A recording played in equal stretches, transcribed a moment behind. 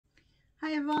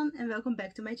Hi everyone and welcome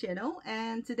back to my channel,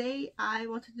 and today I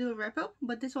want to do a wrap up,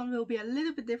 but this one will be a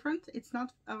little bit different. It's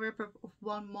not a wrap up of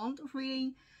 1 month of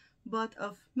reading but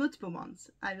of multiple months.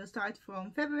 I will start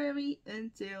from February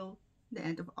until the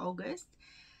end of August,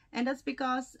 and that's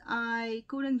because I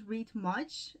couldn't read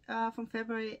much from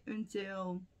February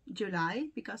until July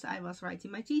because I was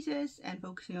writing my thesis and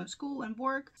focusing on school and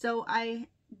work, so I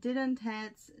didn't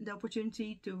had the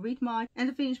opportunity to read much and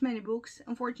to finish many books,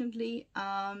 unfortunately.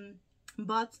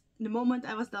 But the moment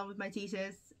I was done with my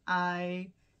thesis, I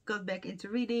got back into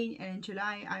reading, and in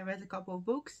July I read a couple of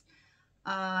books,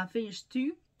 finished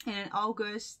two, and in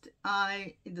August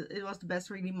it was the best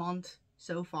reading month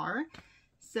so far.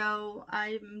 So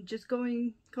I'm just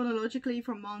going chronologically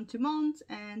from month to month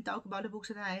and talk about the books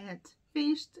that I had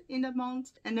finished in that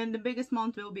month, and then the biggest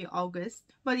month will be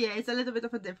August. But yeah, it's a little bit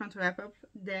of a different wrap up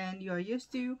than you are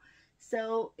used to.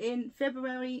 So in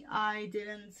February I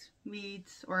didn't read,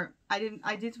 or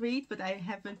I did read, but I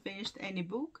haven't finished any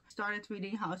book. Started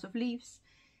reading House of Leaves.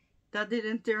 That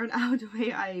didn't turn out the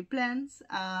way I planned.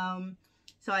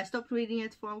 So I stopped reading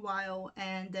it for a while,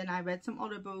 and then I read some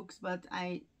other books, but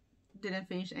I didn't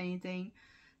finish anything.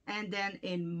 And then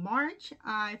in March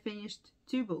I finished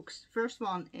two books. First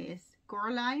one is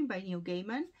Coraline by Neil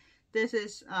Gaiman. This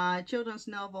is a children's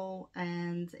novel,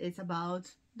 and it's about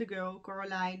the girl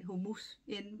Coraline who moves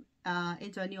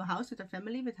into a new house with her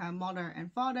family, with her mother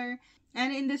and father.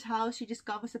 And in this house she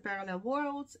discovers a parallel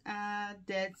world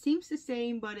that seems the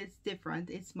same, but it's different.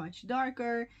 It's much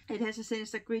darker. It has a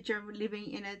sinister creature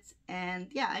living in it, and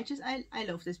yeah, I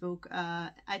love this book.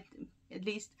 At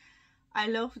least I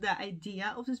love the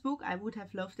idea of this book. I would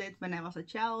have loved it when I was a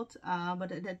child,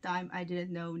 but at that time I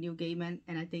didn't know Neil Gaiman,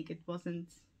 and I think it wasn't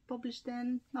published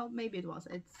then. Well, maybe it was.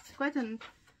 It's quite an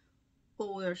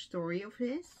older story of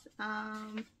his,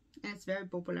 and it's very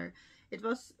popular. It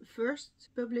was first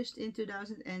published in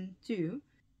 2002.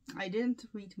 I didn't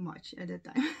read much at that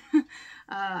time.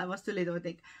 I was too little, I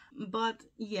think. But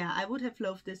yeah, I would have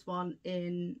loved this one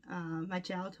in my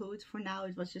childhood. For now,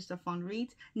 it was just a fun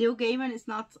read. Neil Gaiman is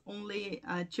not only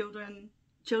a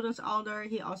children's author,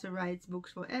 he also writes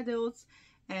books for adults,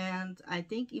 and I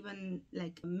think even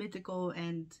like mythical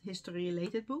and history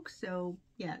related books. So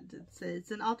yeah,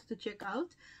 it's an author to check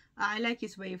out. I like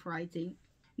his way of writing.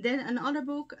 Then another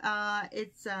book,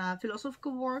 it's a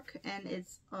philosophical work, and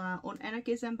it's on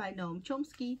anarchism by Noam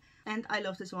Chomsky, and I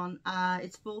love this one.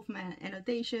 It's full of my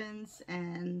annotations,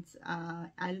 and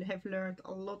I have learned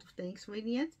a lot of things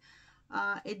reading it.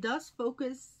 It does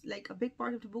focus, like a big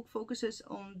part of the book focuses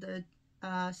on the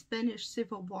Spanish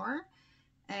Civil War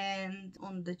and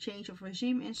on the change of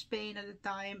regime in Spain at the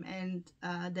time, and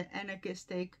the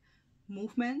anarchistic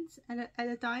movement at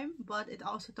the time, but it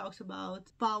also talks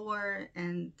about power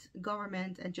and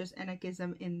government and just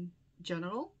anarchism in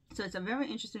general. So it's a very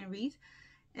interesting read,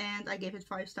 and I gave it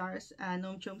 5 stars.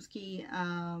 Noam Chomsky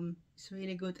is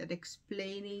really good at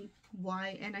explaining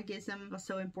why anarchism was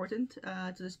so important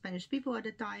to the Spanish people at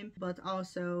the time, but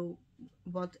also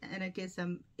what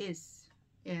anarchism is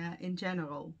in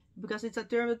general, because it's a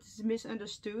term that is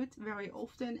misunderstood very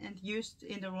often and used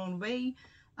in the wrong way.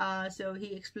 So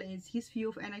he explains his view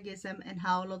of anarchism and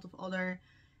how a lot of other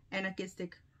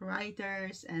anarchistic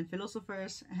writers and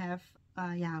philosophers have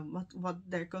what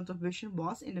their contribution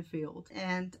was in the field.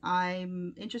 And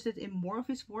I'm interested in more of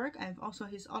his work. I have also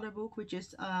his other book, which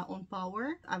is on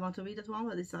power. I want to read that one,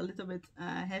 but it's a little bit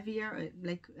heavier,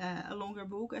 like a longer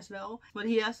book as well. But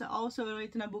he has also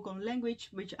written a book on language,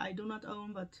 which I do not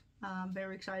own, but I'm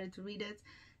very excited to read it.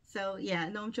 So yeah,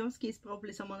 Noam Chomsky is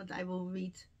probably someone that I will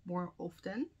read more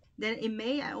often. Then in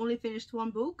May I only finished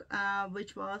one book,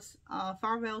 which was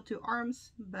Farewell to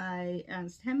Arms by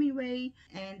Ernest Hemingway,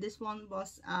 and this one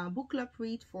was a book club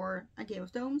read for A Game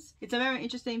of Thrones. It's a very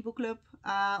interesting book club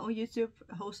on YouTube,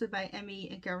 hosted by Emmy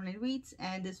and Caroline Reeds,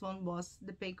 and this one was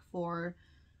the pick for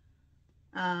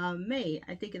May.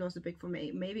 I think it was the pick for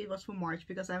May. Maybe it was for March,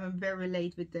 because I'm very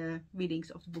late with the readings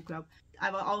of the book club. I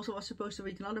also was supposed to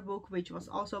read another book which was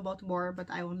also about war, but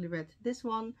I only read this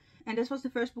one. And this was the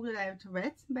first book that I had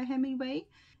read by Hemingway,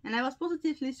 and I was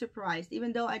positively surprised.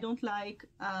 Even though I don't like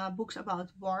books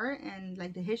about war and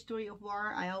like the history of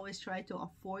war, I always try to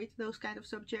avoid those kind of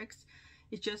subjects.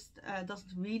 It just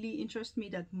doesn't really interest me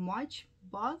that much.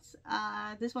 But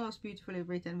this one was beautifully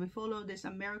written. We follow this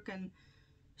American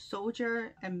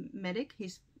soldier and medic.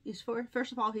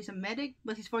 First of all, he's a medic,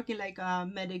 but he's working like a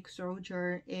medic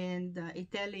soldier in the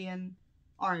Italian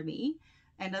army,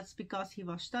 and that's because he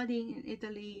was studying in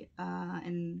Italy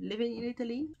and living in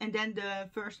Italy. And then the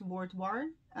First World War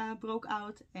broke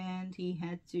out, and he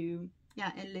had to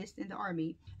yeah, enlist in the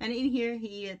army. And in here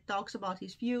he talks about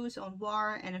his views on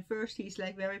war, and at first he's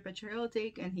like very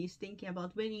patriotic and he's thinking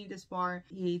about winning this war.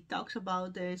 He talks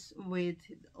about this with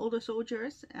all the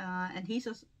soldiers, and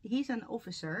he's an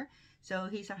officer, so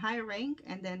he's a higher rank,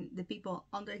 and then the people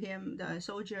under him, the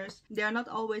soldiers, they are not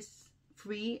always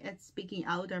free at speaking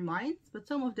out their minds, but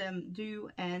some of them do,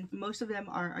 and most of them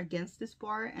are against this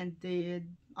war and they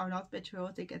are not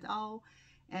patriotic at all.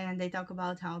 And they talk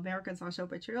about how Americans are so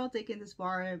patriotic in this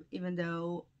war, even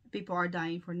though people are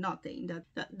dying for nothing.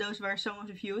 Those were some of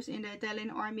the views in the Italian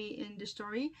army in the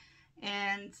story.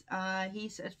 And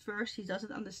he's at first, he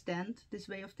doesn't understand this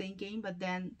way of thinking, but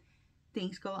then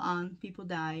things go on, people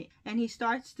die, and he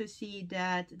starts to see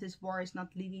that this war is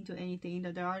not leading to anything,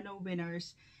 that there are no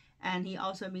winners. And he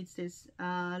also meets this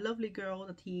lovely girl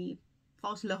that he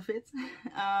falls in love with.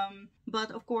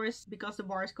 But of course, because the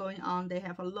war is going on, they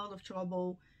have a lot of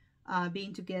trouble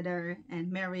being together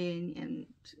and marrying and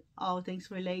all things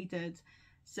related.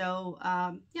 So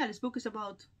yeah, this book is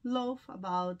about love,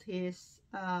 about his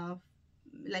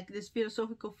like this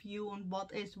philosophical view on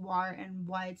what is war and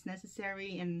why it's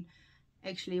necessary, and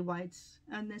actually why it's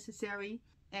unnecessary.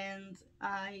 And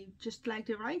I just like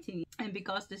the writing, and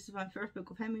because this is my first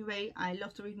book of Hemingway, I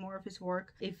love to read more of his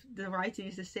work. If the writing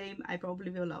is the same, I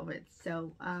probably will love it.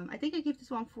 So I think I give this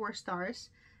one 4 stars.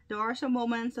 There are some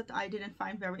moments that I didn't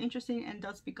find very interesting, and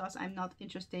that's because I'm not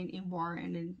interested in war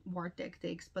and in war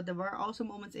tactics. But there were also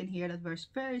moments in here that were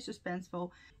very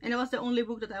suspenseful, and it was the only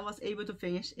book that I was able to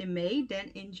finish in May. Then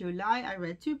in July I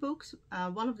read 2 books.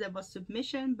 One of them was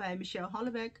Submission by Michelle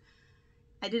Houellebecq.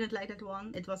 I didn't like that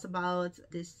one. It was about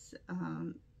this,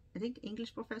 I think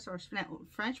English professor or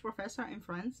French professor in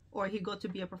France, or he got to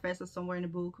be a professor somewhere in the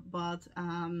book, but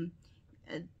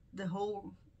the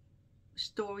whole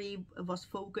story was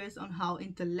focused on how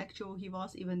intellectual he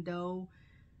was, even though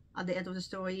at the end of the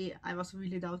story I was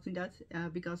really doubting that,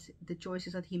 because the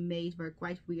choices that he made were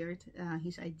quite weird.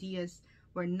 His ideas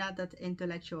were not that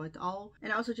intellectual at all,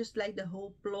 and also just like the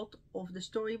whole plot of the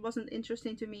story wasn't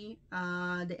interesting to me.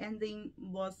 The ending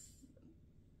was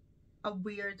a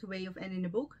weird way of ending the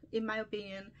book, in my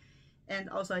opinion, and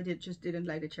also I just didn't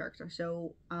like the character.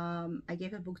 So I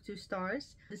gave that book 2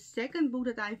 stars. The second book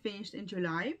that I finished in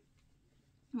July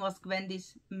was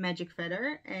Gwendy's Magic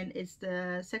Feather, and it's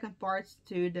the second part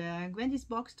to the Gwendy's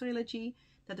Box trilogy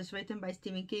that is written by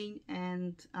Stephen King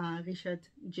and Richard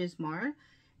Gismar.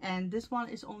 And this one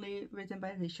is only written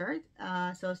by Richard.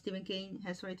 So Stephen King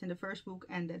has written the first book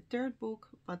and the third book,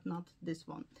 but not this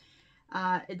one.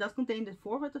 It does contain the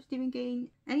foreword of Stephen King.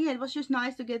 And yeah, it was just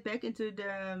nice to get back into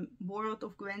the world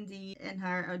of Gwendy and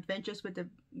her adventures with the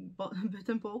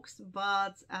button box.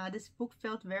 But this book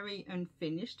felt very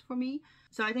unfinished for me.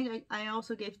 So I think I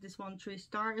also gave this one 3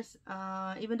 stars.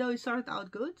 Even though it started out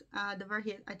good, there were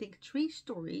here, I think, 3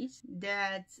 stories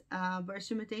that were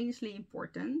simultaneously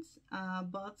important.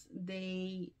 But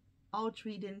they all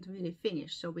 3 didn't really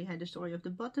finish. So we had the story of the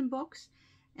button box,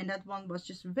 and that one was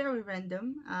just very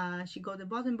random. She got the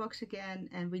button box again,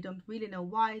 and we don't really know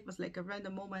why. It was like a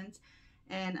random moment,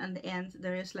 and at the end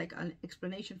there is like an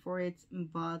explanation for it,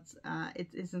 but it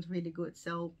isn't really good.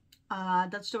 So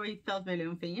that story felt really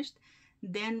unfinished.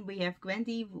 Then we have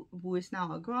Gwendy, who is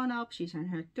now a grown-up. She's in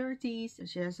her 30s.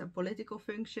 She has a political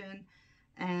function,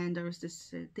 and there's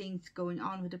this things going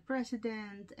on with the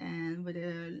president and with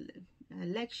the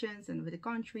elections and with the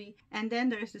country. And then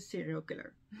there's the serial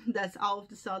killer that's all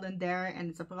of a sudden there, and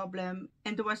it's a problem.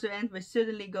 And towards the end we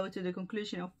suddenly go to the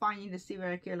conclusion of finding the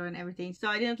serial killer and everything. So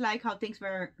I didn't like how things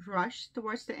were rushed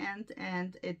towards the end,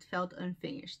 and it felt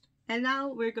unfinished. And now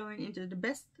we're going into the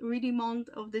best reading month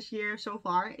of this year so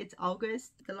far. It's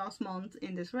August, the last month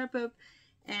in this wrap-up.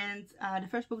 And the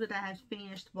first book that I have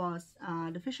finished was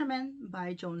The Fisherman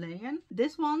by John Lennon.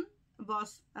 This one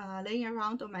was laying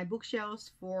around on my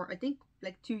bookshelves for I think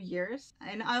like 2 years,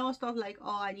 and I always thought like,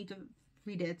 oh, I need to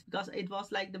read it, because it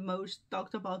was like the most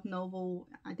talked about novel,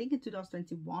 I think in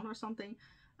 2021 or something,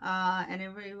 and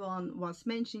everyone was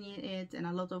mentioning it and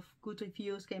a lot of good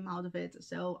reviews came out of it.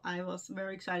 So I was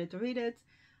very excited to read it.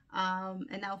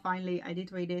 And now finally I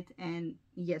did read it, and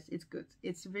yes, it's good.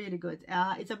 It's really good.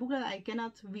 It's a book that I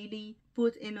cannot really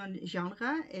put in a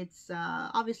genre. It's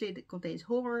obviously it contains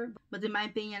horror, but in my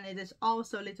opinion it is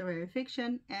also literary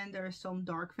fiction, and there is some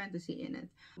dark fantasy in it.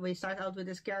 We start out with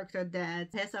this character that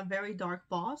has a very dark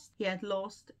past. He had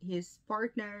lost his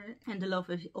partner and the love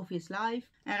of his life,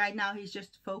 and right now he's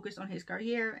just focused on his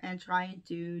career and trying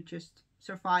to just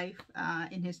survive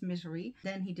in his misery.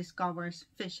 Then he discovers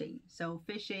fishing. So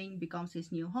fishing becomes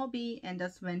his new hobby, and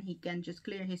that's when he can just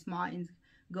clear his mind,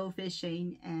 go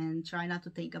fishing, and try not to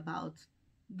think about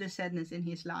the sadness in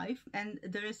his life. And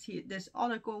there is this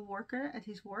other co-worker at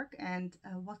his work, and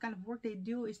what kind of work they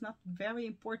do is not very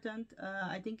important.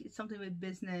 I think it's something with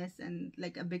business and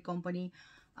like a big company.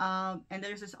 And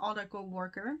there's this other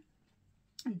co-worker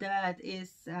that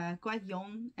is quite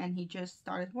young, and he just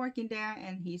started working there,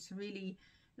 and he's really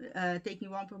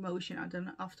taking one promotion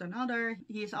after another.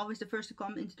 He is always the first to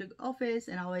come into the office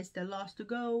and always the last to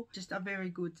go. Just a very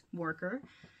good worker.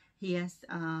 He has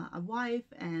a wife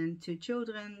and 2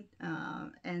 children,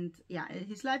 and yeah,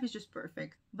 his life is just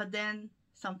perfect. But then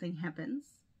something happens,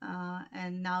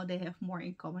 and now they have more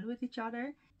in common with each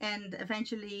other. And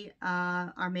eventually,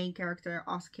 our main character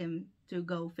asks him to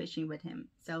go fishing with him.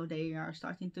 So they are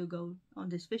starting to go on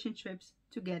these fishing trips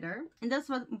together. And that's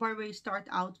where we start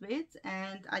out with.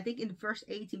 And I think in the first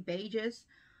 18 pages,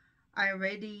 I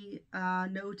already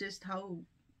noticed how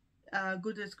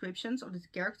good descriptions of the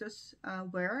characters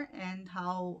were, and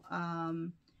how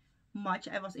much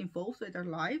I was involved with their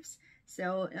lives.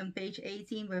 So on page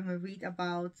 18, when we read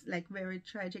about like very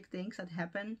tragic things that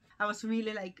happen, I was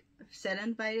really like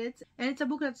saddened by it. And it's a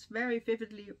book that's very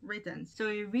vividly written, so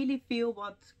you really feel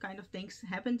what kind of things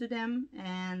happen to them,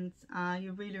 and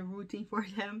you're really rooting for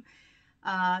them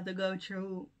to go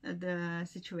through the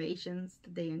situations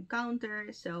that they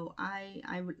encounter. So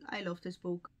I love this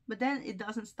book. But then it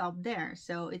doesn't stop there.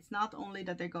 So it's not only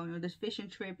that they're going on this fishing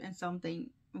trip and something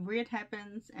weird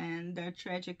happens and their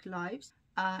tragic lives.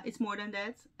 It's more than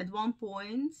that. At one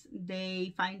point,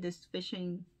 they find this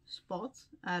fishing spot,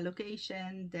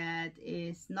 location that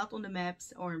is not on the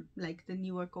maps, or like the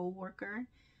newer co-worker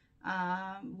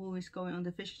who is going on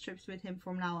the fishing trips with him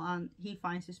from now on, he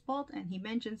finds the spot and he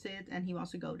mentions it and he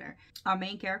wants to go there. Our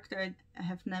main character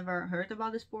have never heard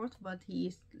about the sport, but he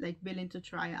is like willing to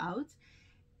try out.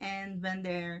 And when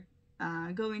they're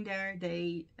going there,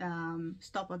 they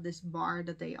stop at this bar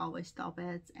that they always stop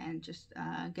at and just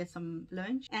get some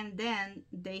lunch. And then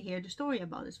they hear the story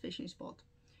about this fishing spot.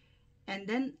 And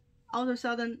then all of a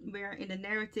sudden we're in the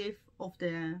narrative of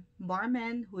the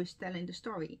barman who is telling the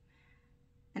story.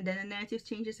 And then the narrative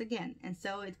changes again. And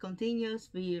so it continues.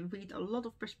 We read a lot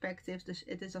of perspectives.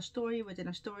 It is a story within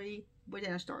a story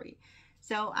within a story.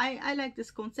 So I like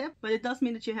this concept, but it does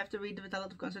mean that you have to read it with a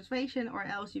lot of concentration, or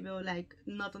else you will like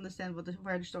not understand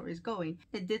where the story is going.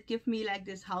 It did give me like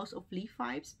this House of Leaf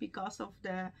vibes because of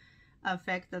the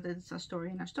fact that it's a story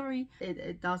in a story.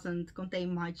 It doesn't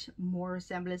contain much more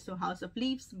resemblance to House of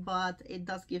Leaves, but it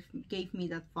does gave me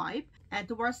that vibe. And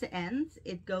towards the end,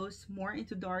 it goes more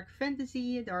into dark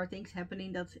fantasy. There are things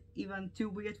happening that's even too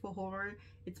weird for horror.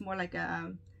 It's more like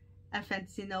a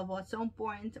fantasy novel at some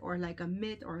point, or like a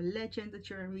myth or a legend that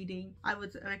you're reading. I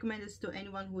would recommend this to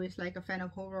anyone who is like a fan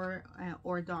of horror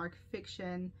or dark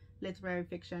fiction, literary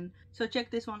fiction. So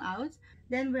check this one out.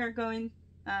 Then we're going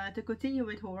to continue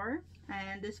with horror,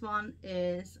 and this one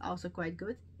is also quite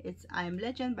good. It's I Am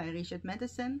Legend by Richard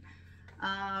Matheson.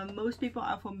 Most people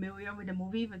are familiar with the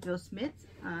movie with Will Smith.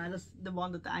 That's the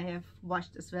one that I have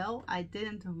watched as well. I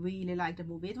didn't really like the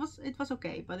movie. It was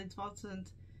okay, but it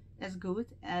wasn't as good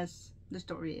as the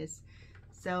story is.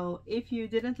 So if you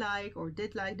didn't like or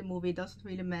did like the movie, it doesn't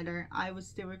really matter. I would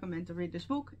still recommend to read this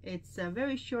book. It's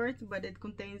very short, but it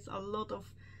contains a lot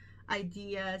of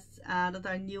ideas that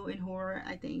are new in horror,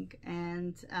 I think.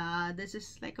 And this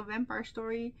is like a vampire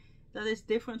story that is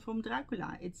different from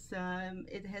Dracula.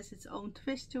 It has its own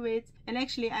twist to it, and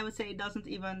actually I would say it doesn't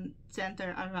even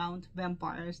center around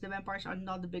vampires. The vampires are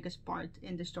not the biggest part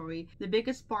in the story. The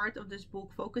biggest part of this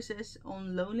book focuses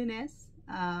on loneliness,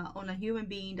 on a human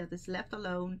being that is left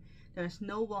alone. There's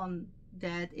no one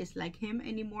that is like him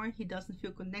anymore. He doesn't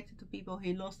feel connected to people.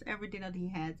 He lost everything that he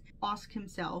had. Ask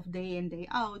himself day in, day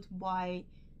out, why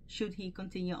should he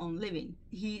continue on living?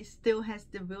 He still has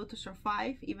the will to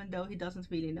survive, even though he doesn't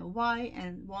really know why.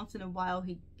 And once in a while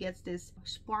he gets this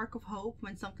spark of hope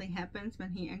when something happens,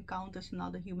 when he encounters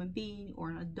another human being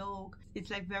or a dog. It's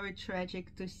like very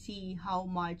tragic to see how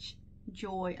much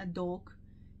joy a dog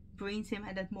brings him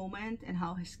at that moment, and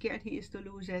how scared he is to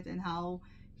lose it, and how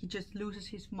he just loses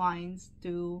his mind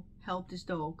to help this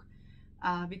dog.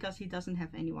 Because he doesn't have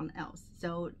anyone else.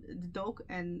 So the dog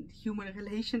and human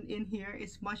relation in here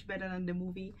is much better than the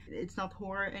movie. It's not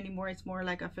horror anymore. It's more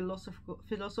like a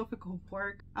philosophical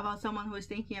work about someone who is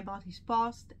thinking about his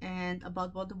past and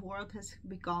about what the world has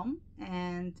become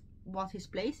and what his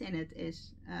place in it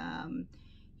is.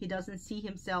 He doesn't see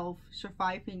himself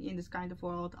surviving in this kind of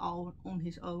world all on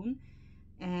his own.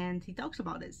 And he talks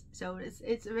about this. So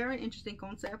it's a very interesting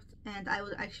concept, and I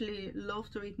would actually love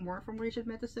to read more from Richard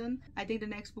Matheson. I think the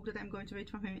next book that I'm going to read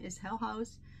from him is Hell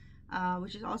House.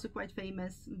 which is also quite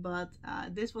famous, but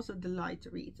this was a delight to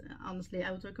read. Honestly,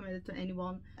 I would recommend it to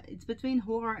anyone. It's between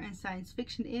horror and science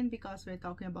fiction because we're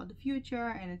talking about the future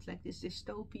and it's like this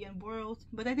dystopian world,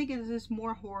 but I think it is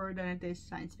more horror than it is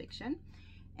science fiction,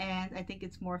 and I think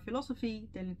it's more philosophy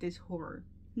than it is horror.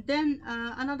 Then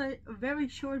another very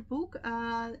short book,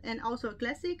 and also a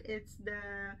classic. It's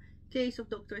The Case of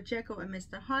Dr. Jekyll and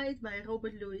Mr. Hyde by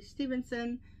Robert Louis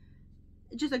Stevenson.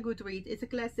 Just a good read. It's a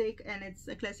classic, and it's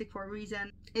a classic for a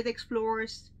reason. It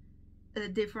explores the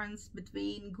difference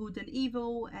between good and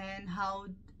evil, and how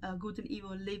good and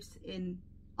evil lives in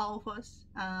all of us.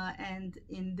 And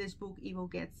in this book, evil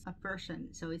gets a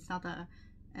person, so it's not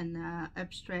an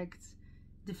abstract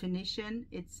definition.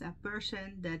 It's a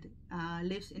person that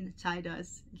lives inside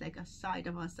us, like a side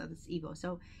of us that is evil.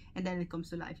 So, and then it comes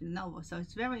to life in the novel. So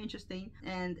it's very interesting,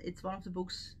 and it's one of the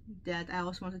books that I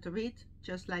also wanted to read,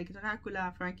 just like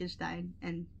Dracula, Frankenstein,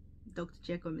 and Dr.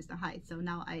 Jekyll and Mr. Hyde. So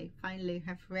now I finally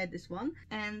have read this one,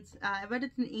 and I read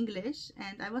it in English,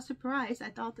 and I was surprised. I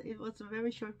thought it was a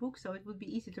very short book, so it would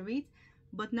be easy to read.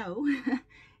 But no,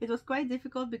 it was quite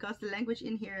difficult because the language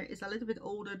in here is a little bit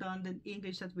older than the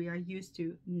English that we are used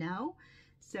to now.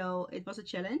 So it was a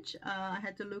challenge. I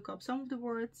had to look up some of the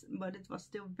words, but it was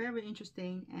still very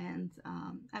interesting, and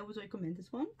I would recommend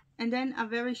this one. And then a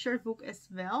very short book as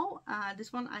well.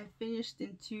 This one I finished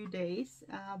in 2 days,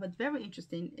 but very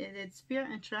interesting. It's Fear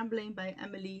and Trembling by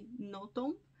Emily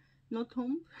Nothomb.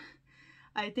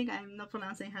 I think I'm not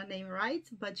pronouncing her name right,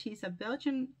 but she's a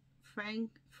Belgian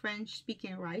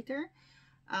French-speaking writer,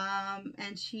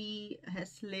 and she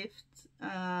has lived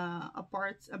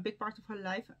a big part of her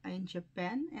life in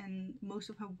Japan, and most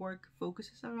of her work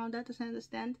focuses around that, as I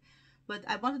understand. But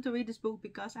I wanted to read this book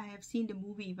because I have seen the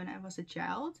movie when I was a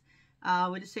child,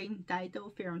 with the same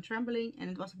title, Fear and Trembling, and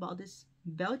it was about this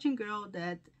Belgian girl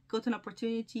that got an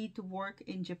opportunity to work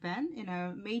in Japan in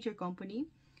a major company.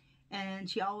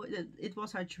 And it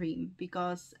was her dream,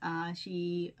 because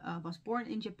she was born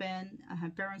in Japan, her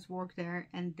parents worked there,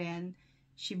 and then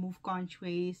she moved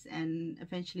countries, and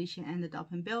eventually she ended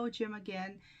up in Belgium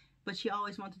again. But she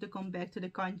always wanted to come back to the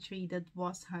country that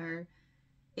was her,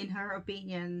 in her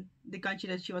opinion, the country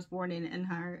that she was born in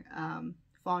her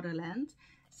fatherland.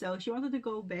 So she wanted to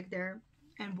go back there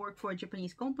and work for a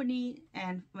Japanese company,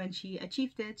 and when she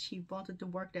achieved it, she wanted to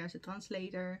work there as a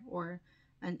translator or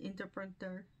an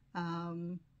interpreter.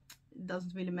 It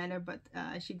doesn't really matter, but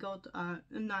she got a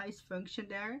nice function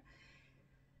there,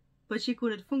 but she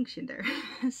couldn't function there.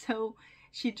 So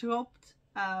she dropped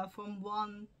from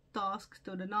one task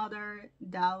to another,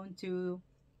 down to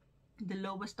the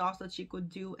lowest task that she could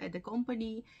do at the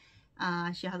company.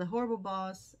 She had a horrible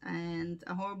boss and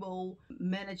a horrible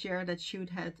manager that should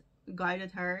have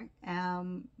guided her,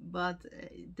 but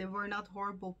they were not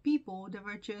horrible people.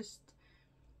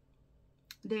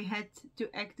 They had to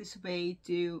act this way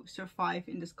to survive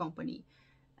in this company.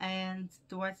 And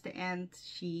towards the end,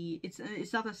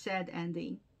 it's not a sad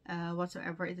ending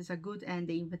whatsoever. It is a good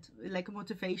ending, but like a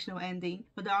motivational ending.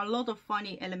 But there are a lot of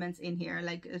funny elements in here,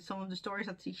 like some of the stories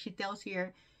that she tells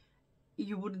here,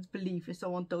 you wouldn't believe if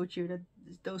someone told you that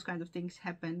those kind of things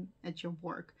happen at your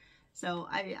work. So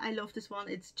I love this one.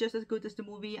 It's just as good as the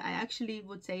movie. I actually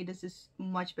would say this is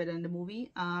much better than the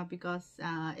movie, because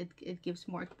it gives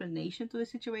more explanation to the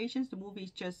situations. The movie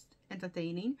is just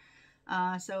entertaining.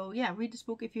 So yeah, read this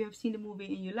book if you have seen the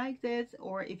movie and you liked it,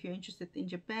 or if you're interested in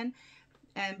Japan.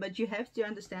 But you have to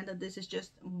understand that this is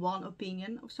just one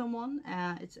opinion of someone.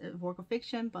 It's a work of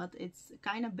fiction, but it's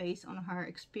kind of based on her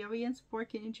experience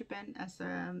working in Japan, as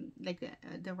like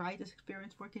the writer's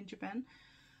experience working in Japan.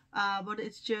 But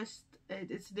it's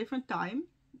a different time.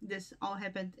 This all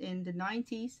happened in the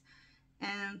 90s,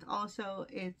 and also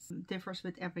it differs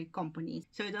with every company.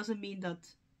 So it doesn't mean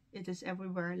that it is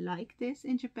everywhere like this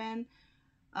in Japan,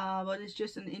 but it's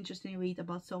just an interesting read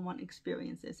about someone's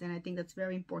experiences, and I think that's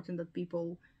very important that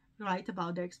people write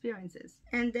about their experiences.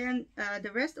 And then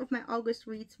the rest of my August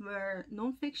reads were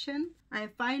non-fiction. I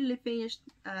finally finished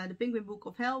The Penguin Book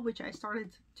of Hell, which I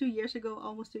started 2 years ago,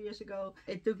 almost 2 years ago.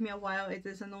 It took me a while. It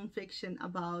is a non-fiction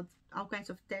about all kinds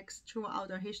of texts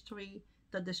throughout our history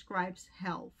that describes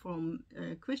hell from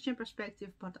a Christian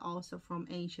perspective, but also from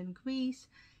ancient Greece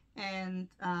and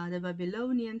the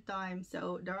Babylonian time.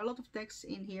 So there are a lot of texts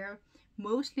in here.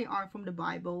 Mostly are from the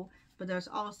Bible, but there's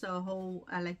also a whole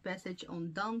like passage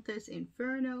on Dante's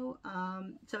Inferno.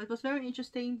 So it was very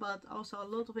interesting, but also a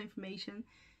lot of information.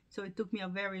 So it took me a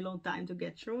very long time to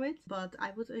get through it. But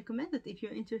I would recommend it if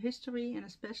you're into history, and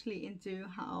especially into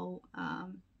how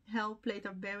hell played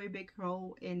a very big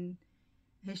role in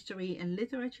history and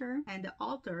literature. And the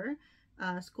author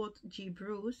Scott G.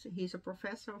 Bruce. He's a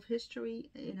professor of history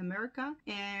in America,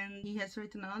 and he has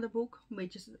written another book,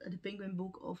 which is the Penguin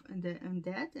Book of the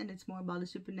Undead, and it's more about the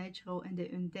supernatural and the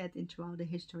undead in throughout the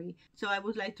history. So I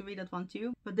would like to read that one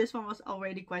too. But this one was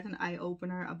already quite an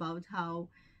eye-opener about how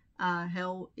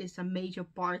hell is a major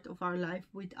part of our life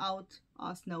without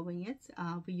us knowing it.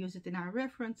 We use it in our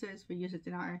references, we use it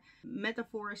in our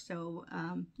metaphors. So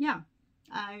yeah,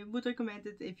 I would recommend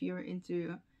it if you're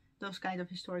into those kind of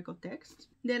historical texts.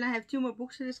 Then I have 2 more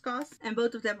books to discuss, and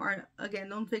both of them are again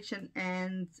non-fiction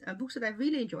and books that I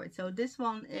really enjoyed. So this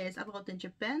one is Abroad in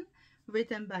Japan,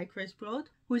 written by Chris Broad,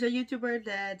 who's a YouTuber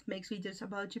that makes videos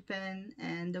about Japan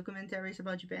and documentaries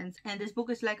about Japan. And this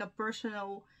book is like a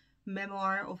personal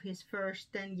memoir of his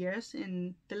first 10 years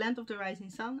in the land of the rising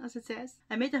sun, as it says.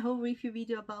 I made a whole review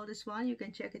video about this one, you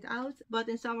can check it out. But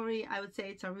in summary, I would say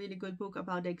it's a really good book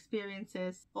about the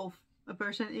experiences of a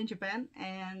person in Japan,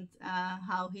 and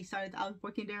how he started out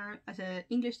working there as an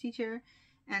English teacher,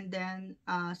 and then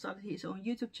started his own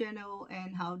YouTube channel,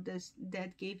 and how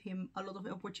that gave him a lot of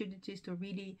opportunities to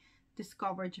really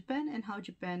discover Japan and how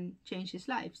Japan changed his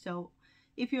life. So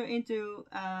if you're into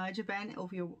Japan, or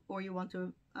you want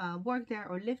to work there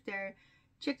or live there,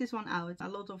 check this one out. A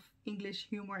lot of English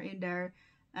humor in there,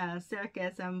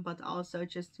 sarcasm, but also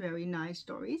just very nice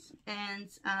stories. And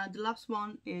the last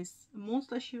one is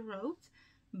Monster She Wrote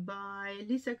by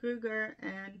Lisa Kruger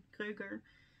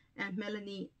and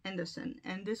Melanie Anderson.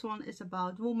 And this one is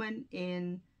about women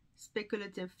in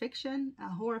speculative fiction,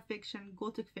 horror fiction,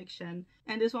 gothic fiction.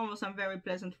 And this one was a very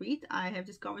pleasant read. I have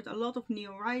discovered a lot of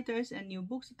new writers and new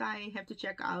books that I have to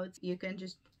check out. You can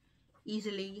just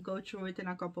easily go through it in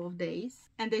a couple of days.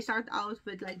 And they start out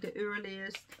with like the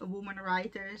earliest women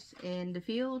writers in the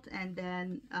field, and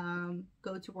then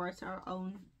go towards our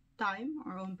own time,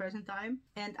 our own present time.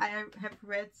 And I have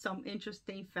read some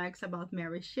interesting facts about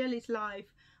Mary Shelley's life,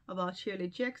 about Shirley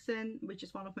Jackson, which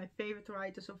is one of my favorite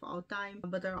writers of all time.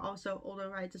 But there are also other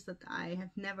writers that I have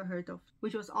never heard of,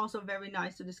 which was also very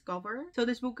nice to discover. So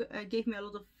this book gave me a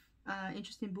lot of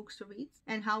interesting books to read,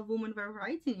 and how women were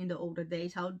writing in the older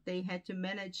days, how they had to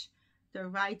manage their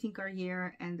writing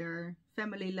career and their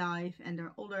family life and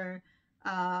their other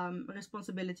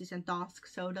responsibilities and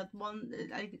tasks. So that one,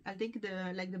 I think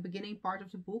the beginning part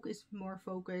of the book is more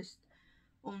focused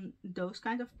on those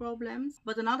kind of problems.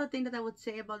 But another thing that I would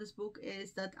say about this book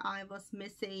is that I was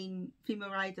missing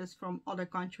female writers from other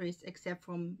countries, except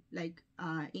from like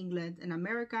England and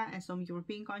America and some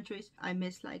European countries. I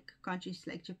miss like countries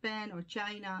like Japan or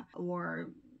China or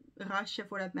Russia,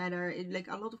 for that matter. Like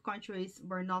a lot of countries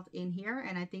were not in here,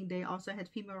 and I think they also had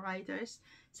female writers.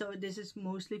 So this is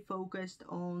mostly focused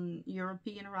on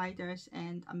European writers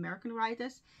and American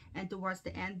writers, and towards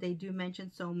the end they do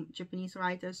mention some Japanese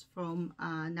writers from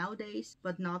nowadays,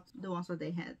 but not the ones that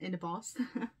they had in the past.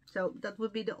 So that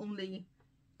would be the only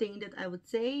thing that I would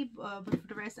say, but for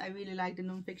the rest I really like the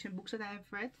non-fiction books that I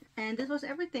have read. And this was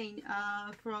everything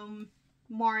from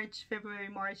February,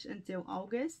 March until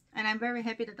August. And I'm very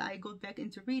happy that I got back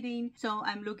into reading. So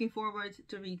I'm looking forward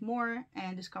to read more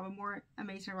and discover more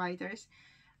amazing writers.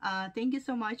 Thank you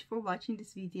so much for watching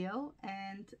this video,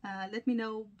 and let me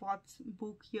know what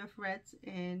book you have read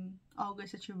in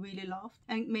August that you really loved,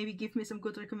 and maybe give me some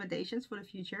good recommendations for the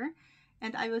future.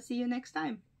 And I will see you next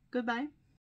time. Goodbye.